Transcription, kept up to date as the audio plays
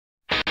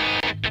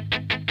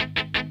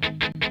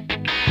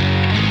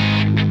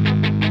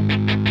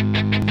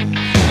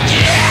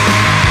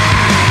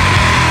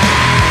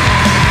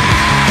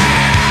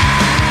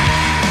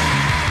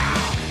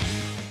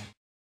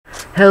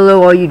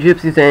Hello all you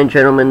gypsies and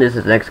gentlemen, this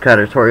is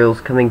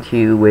NextCodTutorials coming to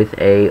you with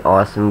a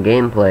awesome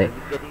gameplay.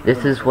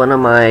 This is one of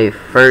my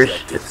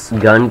first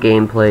gun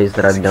gameplays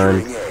that I've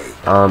done.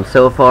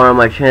 So far on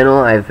my channel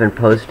I've been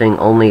posting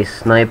only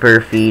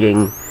sniper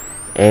feeding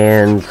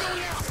and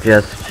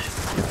just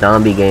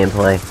zombie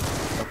gameplay.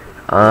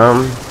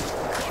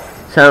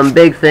 Some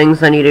big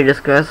things I need to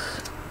discuss.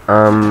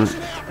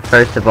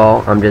 First of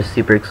all, I'm just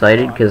super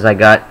excited because I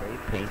got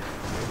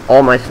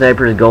all my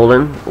snipers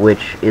golden,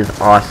 which is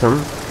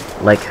awesome.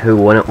 Like, who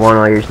wouldn't want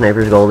all your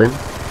snipers golden?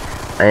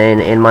 And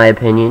in my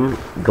opinion,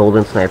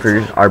 golden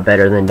snipers are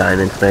better than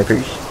diamond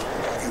snipers.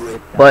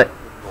 But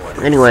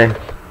anyway,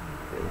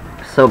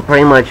 so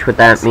pretty much what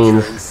that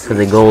means for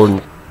the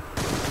gold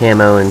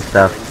camo and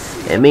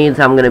stuff, it means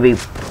I'm gonna be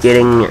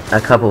getting a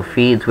couple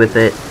feeds with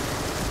it,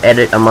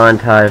 edit a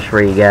montage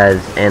for you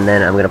guys, and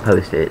then I'm gonna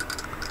post it.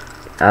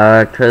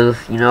 Cause,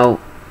 you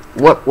know,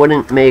 what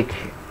wouldn't make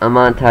a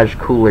montage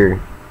cooler?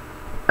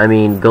 I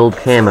mean, gold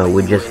camo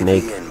would just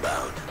make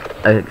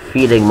a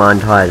feeding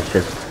montage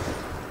just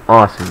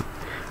awesome.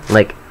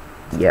 Like,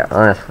 yeah,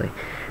 honestly.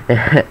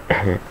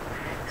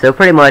 So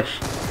pretty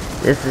much,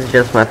 this is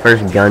just my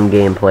first gun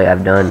gameplay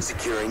I've done,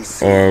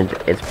 and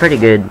it's pretty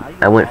good.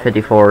 I went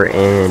 54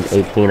 and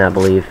 18, I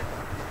believe.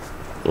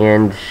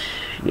 And,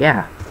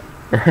 yeah.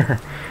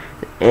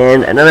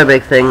 And another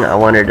big thing I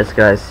want to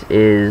discuss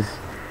is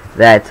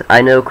that I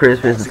know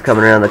Christmas is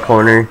coming around the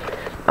corner.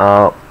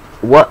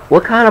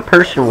 What kind of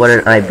person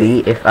wouldn't I be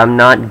if I'm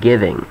not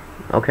giving?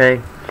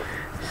 Okay?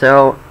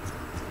 So,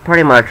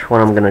 pretty much what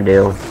I'm gonna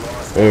do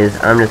is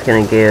I'm just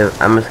gonna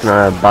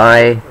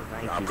buy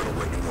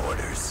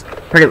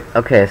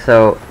okay,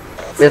 so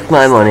with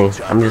my money,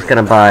 I'm just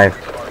gonna buy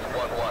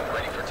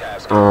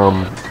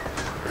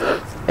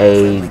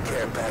a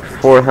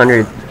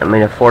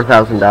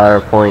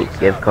 $4,000 point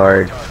gift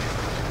card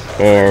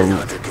and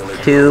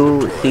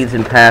 2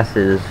 season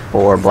passes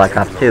for Black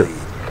Ops 2.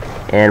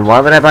 And why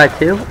would I buy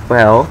 2?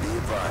 Well,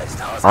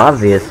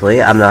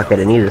 obviously I'm not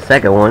gonna need a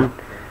second one.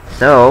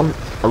 So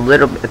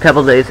a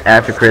couple days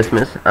after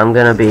Christmas, I'm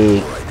gonna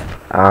be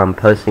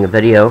posting a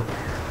video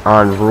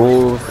on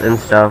rules and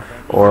stuff,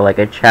 or like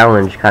a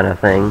challenge kind of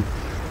thing,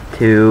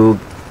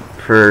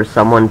 for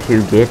someone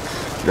to get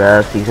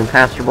the season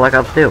pass for Black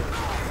Ops 2.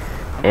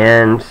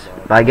 And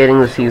by getting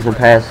the season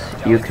pass,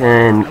 you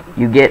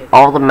get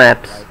all the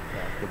maps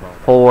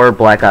for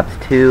Black Ops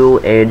 2,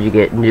 and you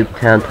get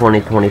Nuketown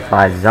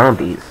 2025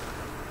 zombies,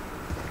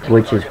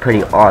 which is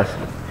pretty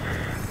awesome.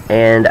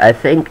 And I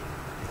think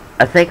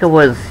it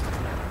was,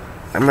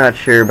 I'm not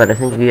sure, but I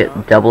think you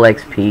get double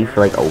XP for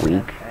like a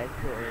week.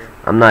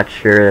 I'm not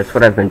sure, that's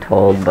what I've been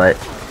told, but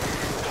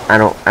I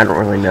don't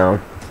really know.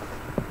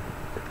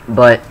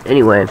 But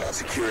anyway,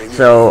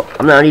 so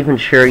I'm not even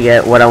sure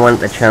yet what I want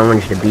the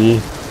challenge to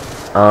be.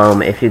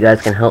 If you guys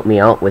can help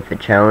me out with the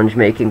challenge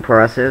making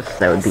process,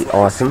 that would be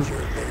awesome.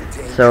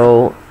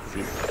 So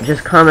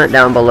just comment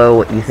down below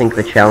what you think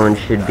the challenge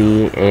should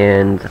be,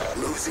 and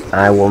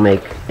I will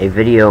make a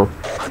video.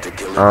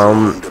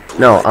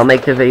 No, I'll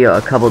make the video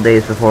a couple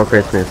days before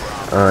Christmas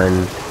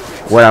on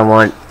what I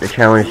want the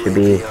challenge to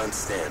be.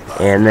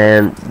 And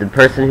then the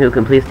person who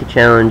completes the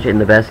challenge in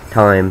the best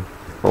time,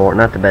 or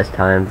not the best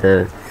time,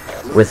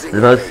 with the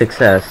most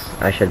success,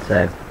 I should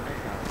say,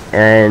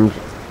 and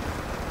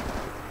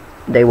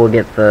they will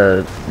get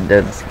the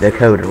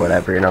code or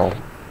whatever, and I'll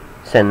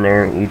send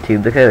their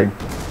YouTube the code.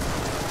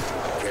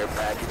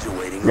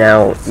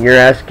 Now, you're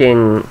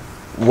asking,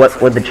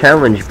 what would the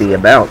challenge be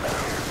about?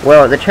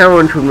 Well, the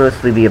challenge would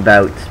mostly be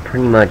about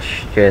pretty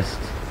much just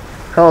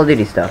Call of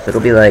Duty stuff.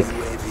 It'll be like,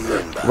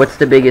 what's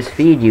the biggest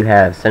feed you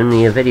have? Send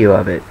me a video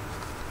of it.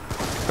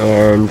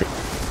 And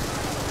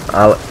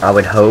I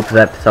would hope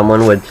that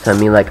someone would send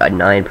me like a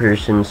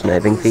 9-person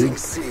sniping feed,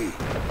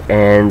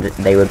 and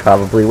they would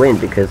probably win,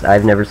 because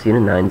I've never seen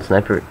a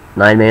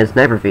 9-man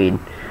sniper feed.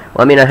 Well,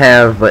 I mean, I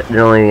have, but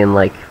they're only in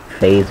like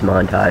phase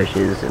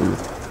montages, and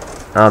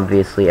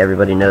obviously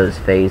everybody knows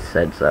phase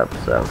sets up,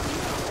 so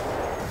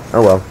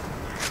oh well.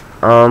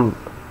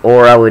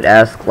 Or I would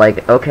ask,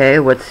 like, okay,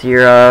 what's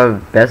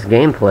your best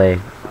gameplay?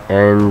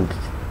 And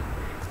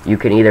you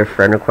can either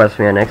friend request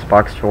me on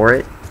Xbox for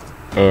it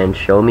and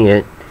show me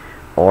it,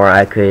 or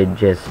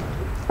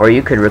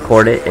you could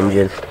record it and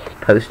just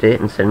post it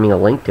and send me a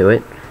link to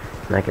it,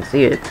 and I can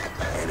see it.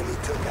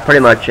 Pretty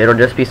much, it'll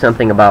just be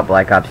something about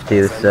Black Ops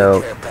 2,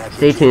 so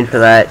stay tuned for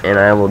that, and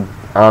I will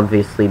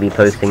obviously be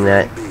posting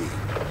that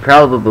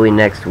probably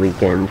next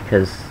weekend,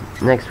 because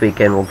next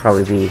weekend will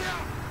probably be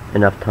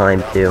enough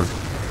time to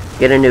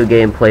get a new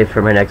gameplay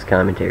for my next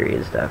commentary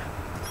and stuff.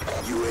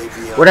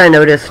 What I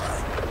noticed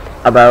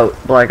about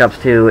Black Ops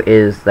 2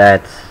 is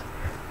that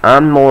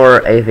I'm more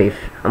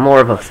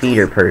of a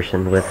feeder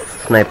person with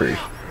snipers.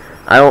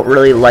 I don't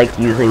really like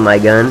using my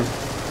gun,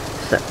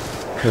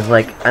 because,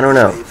 like, I don't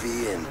know.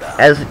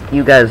 As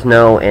you guys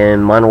know,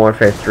 in Modern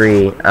Warfare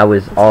 3, I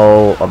was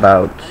all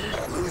about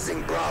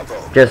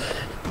just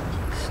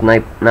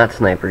not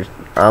snipers.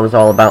 I was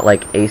all about,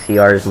 like,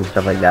 ACRs and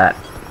stuff like that.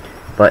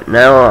 But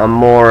now I'm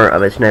more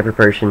of a sniper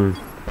person,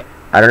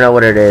 I don't know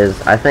what it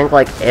is. I think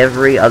like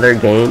every other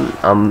game,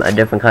 I'm a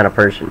different kind of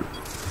person.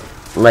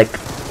 Like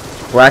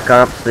Black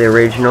Ops, the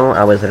original,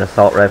 I was an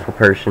assault rifle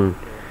person.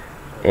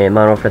 In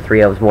Modern Warfare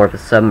 3, I was more of a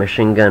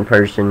submachine gun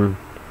person.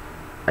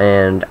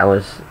 And I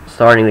was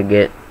starting to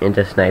get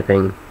into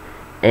sniping.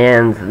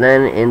 And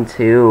then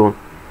into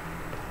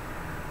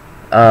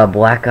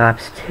Black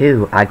Ops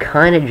 2, I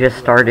kind of just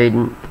started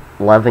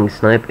loving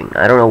sniping.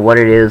 I don't know what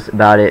it is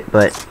about it,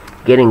 but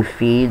getting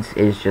feeds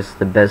is just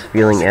the best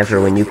feeling ever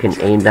when you can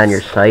aim down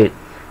your sight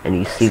and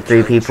you see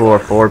 3 people or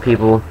 4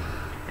 people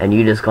and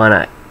you just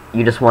wanna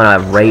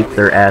rape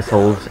their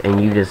assholes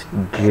and you just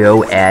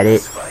go at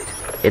it.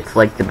 It's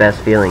like the best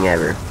feeling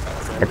ever.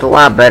 It's a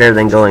lot better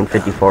than going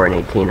 54 and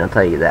 18, I'll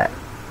tell you that.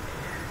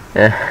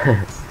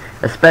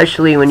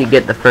 Especially when you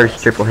get the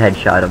first triple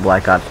headshot of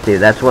Black Ops 2.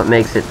 That's what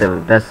makes it the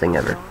best thing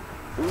ever.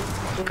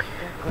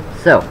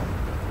 So,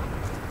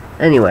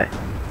 anyway.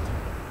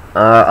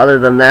 Other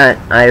than that,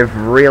 I've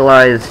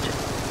realized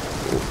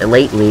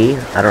lately,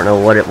 I don't know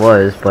what it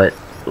was, but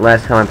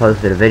last time I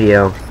posted a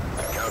video,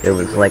 it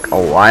was like a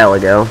while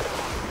ago.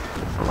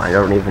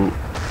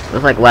 It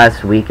was like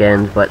last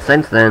weekend, but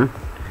since then,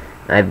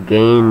 I've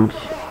gained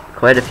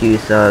quite a few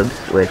subs,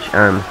 which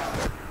I'm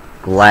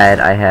glad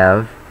I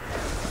have.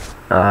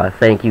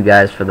 Thank you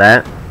guys for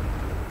that.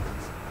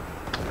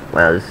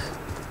 Well, this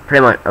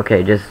pretty much,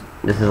 okay, this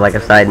is like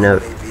a side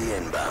note.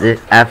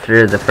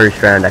 After the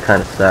first round, I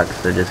kind of suck,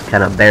 so just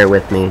kind of bear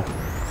with me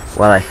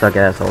while I suck,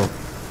 asshole.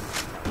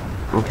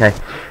 Okay,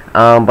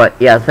 but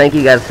yeah, thank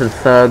you guys for the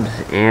subs,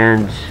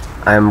 and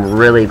I'm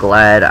really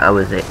glad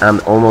I'm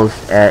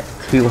almost at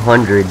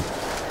 200,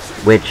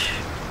 which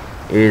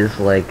is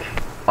like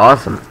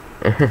awesome.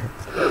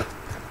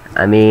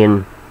 I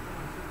mean,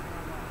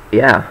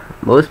 yeah,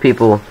 most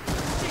people,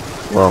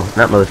 well,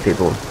 not most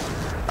people,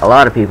 a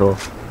lot of people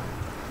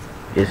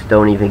just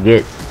don't even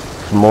get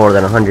more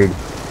than 100.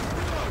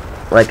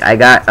 Like, I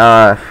got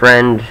a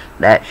friend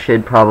that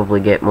should probably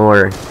get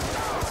more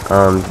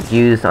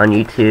views on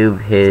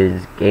YouTube.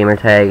 His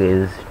gamertag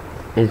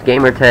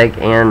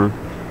and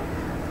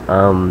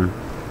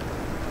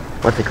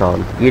what's it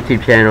called?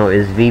 YouTube channel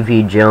is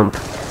VVJump.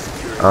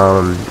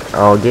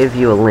 I'll give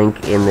you a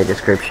link in the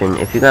description.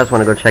 If you guys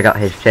want to go check out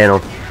his channel,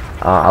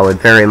 I would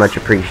very much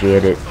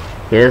appreciate it.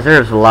 He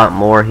deserves a lot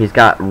more. He's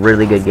got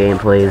really good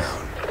gameplays,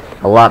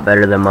 a lot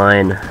better than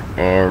mine,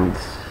 and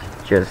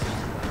just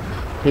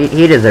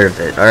he deserves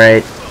it,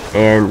 alright?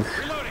 And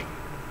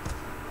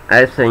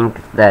I think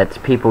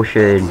that people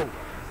should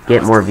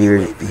get more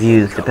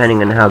views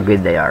depending on how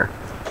good they are,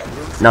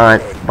 not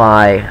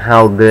by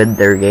how good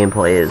their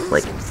gameplay is.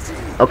 Like,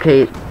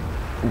 okay,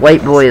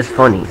 White Boy is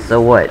funny,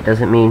 so what?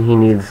 Doesn't mean he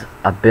needs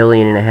 1.5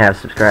 billion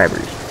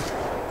subscribers.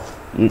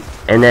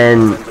 And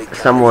then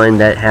someone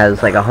that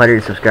has like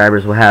 100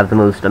 subscribers will have the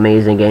most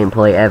amazing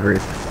gameplay ever,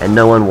 and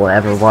no one will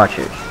ever watch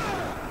it.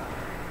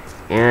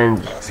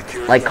 And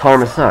like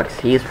Karma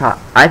Sucks,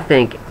 I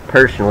think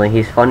personally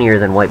he's funnier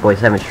than White Boy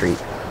 7th Street,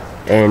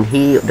 and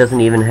he doesn't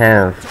even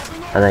have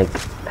like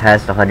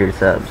past 100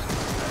 subs.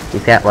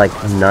 He's got like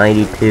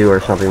 92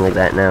 or something like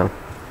that now.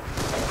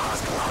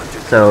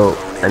 So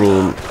I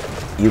mean,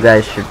 you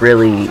guys should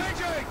really,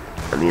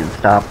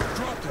 stop.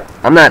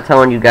 I'm not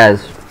telling you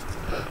guys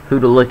who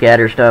to look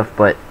at or stuff,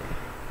 but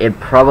it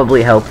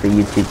probably helped the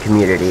YouTube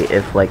community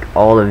if like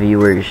all the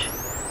viewers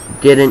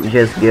didn't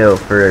just go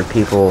for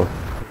people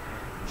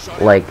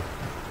like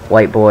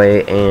White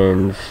Boy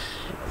and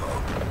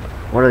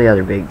what are the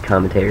other big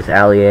commentators?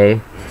 Allier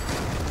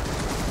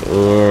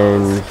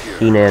and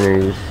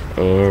C-Nanners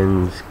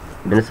and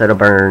Minnesota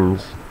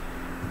Burns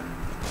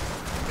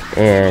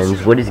and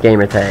Woody's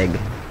Gamertag.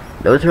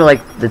 Those are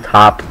like the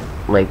top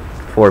like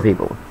 4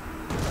 people.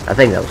 I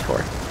think that was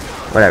 4.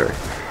 Whatever.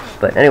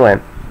 But anyway,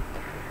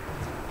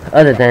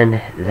 other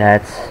than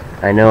that,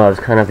 I know I was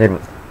kind of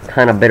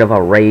bit of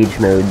a rage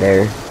mode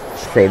there.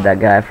 Save that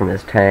guy from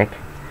his tank.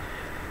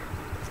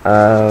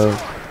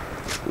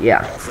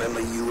 Yeah.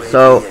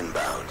 So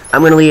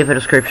I'm gonna leave a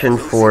description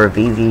for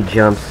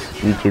VVJump's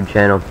YouTube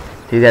channel,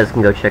 so you guys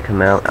can go check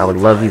him out. I would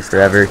love you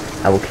forever.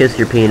 I will kiss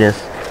your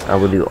penis. I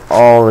will do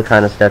all the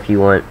kind of stuff you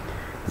want.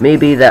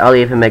 Maybe that I'll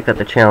even make that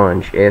the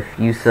challenge. If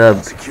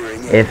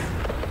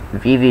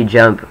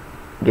VVJump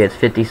gets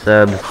 50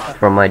 subs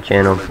from my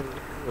channel,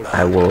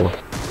 I will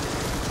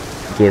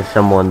give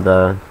someone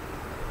the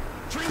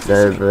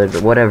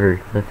whatever,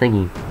 the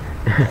thingy.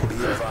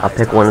 I'll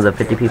pick one of the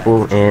 50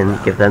 people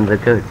and give them the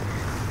code.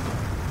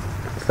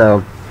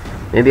 So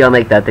maybe I'll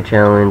make that the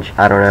challenge,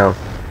 I don't know.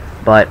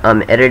 But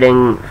I'm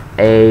editing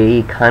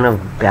a kind of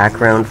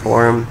background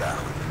for him.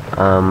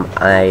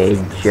 I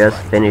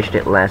just finished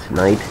it last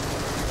night,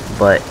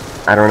 but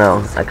I don't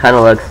know, it kind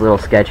of looks a little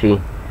sketchy.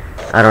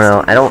 I don't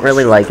know, I don't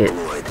really like it,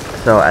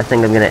 so I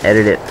think I'm gonna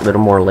edit it a little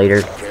more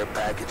later.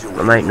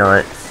 I might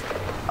not.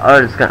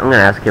 I'm gonna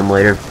ask him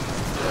later,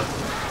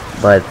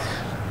 but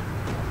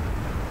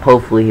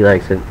hopefully he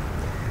likes it.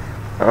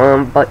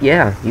 But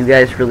yeah, you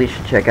guys really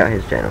should check out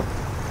his channel.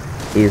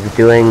 He's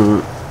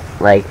doing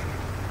like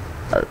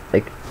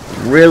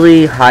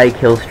really high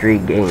kill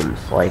streak games.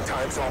 Like,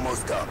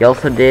 he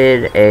also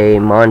did a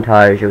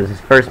montage. It was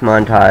his first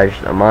montage,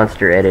 a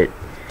monster edit,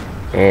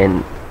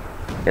 and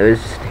it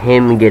was just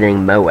him getting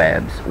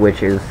Moabs,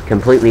 which is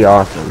completely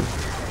awesome.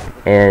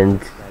 And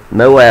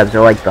Moabs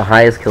are like the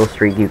highest kill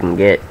streak you can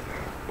get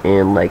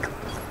in like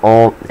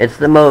it's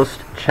the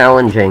most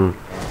challenging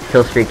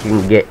kill streak you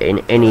can get in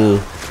any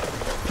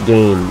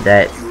game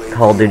that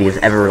Call of Duty has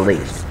ever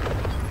released.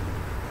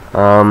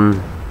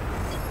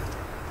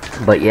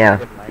 But yeah,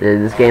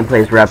 this gameplay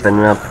is wrapping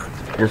up.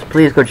 Just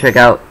please go check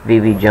out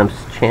VV Jump's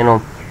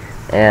channel,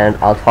 and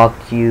I'll talk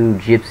to you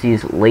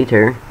gypsies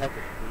later.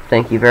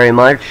 Thank you very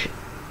much,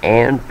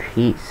 and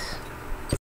peace.